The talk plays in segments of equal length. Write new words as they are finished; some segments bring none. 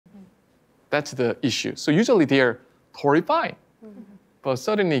That's the issue. So usually they're totally fine, but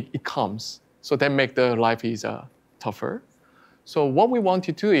suddenly it comes. So that makes the life is tougher. So what we want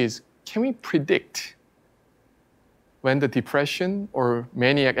to do is, can we predict when the depression or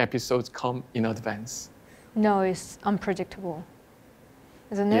maniac episodes come in advance? No, it's unpredictable,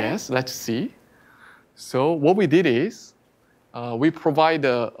 isn't it? Yes, let's see. So what we did is, we provide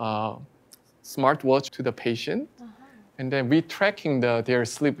a smartwatch to the patient, and then we tracking their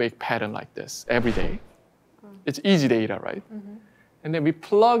sleep-wake pattern like this every day. It's easy data, right? And then we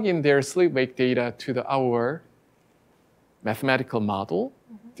plug in their sleep-wake data to our mathematical model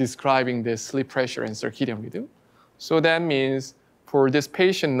describing the sleep pressure and circadian rhythm. So that means for this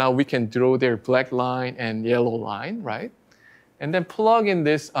patient, now we can draw their black line and yellow line, right? And then plug in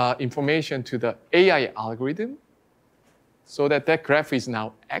this information to the AI algorithm so that that graph is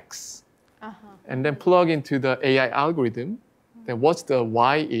now X. And then plug into the AI algorithm, then what's the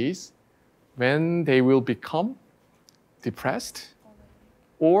Y is when they will become depressed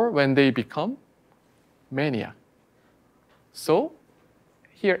or when they become maniac. So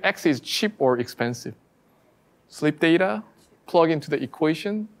here X is cheap or expensive. Sleep data, plug into the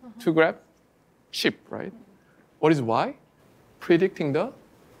equation, two graph, cheap, right? What is Y? Predicting the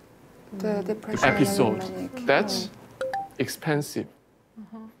depression episode. That's expensive.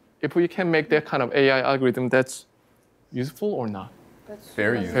 If we can make that kind of AI algorithm, that's useful or not?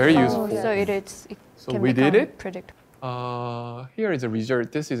 Very useful. Very useful. So it So can we did become it. predictable. Here is the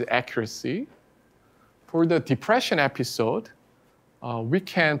result. This is accuracy. For the depression episode, we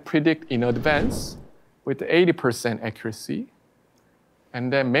can predict in advance with 80% accuracy.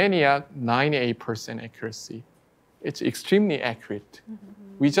 And then maniac, 98% accuracy. It's extremely accurate.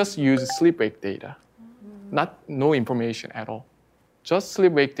 We just use sleep-wake data, no information at all. Just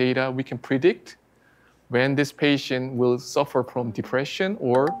sleep-wake data, we can predict when this patient will suffer from depression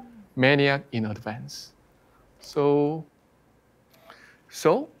or maniac in advance. So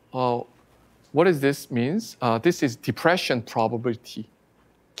what does this mean? This is depression probability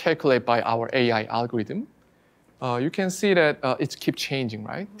calculated by our AI algorithm. You can see that it keeps changing,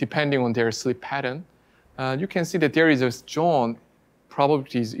 right? Depending on their sleep pattern. You can see that there is a zone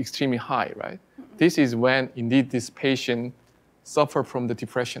probability is extremely high, right? This is when indeed this patient suffer from the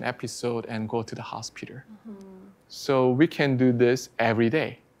depression episode and go to the hospital. So we can do this every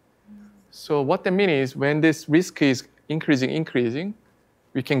day. So what that means is when this risk is increasing,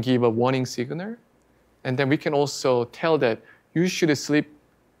 we can give a warning signal. And then we can also tell that you should sleep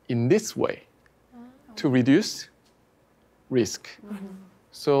in this way to reduce risk.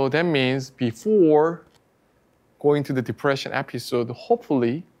 So that means before going to the depression episode,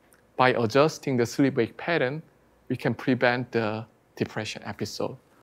 hopefully by adjusting the sleep-wake pattern, we can prevent the depression episode.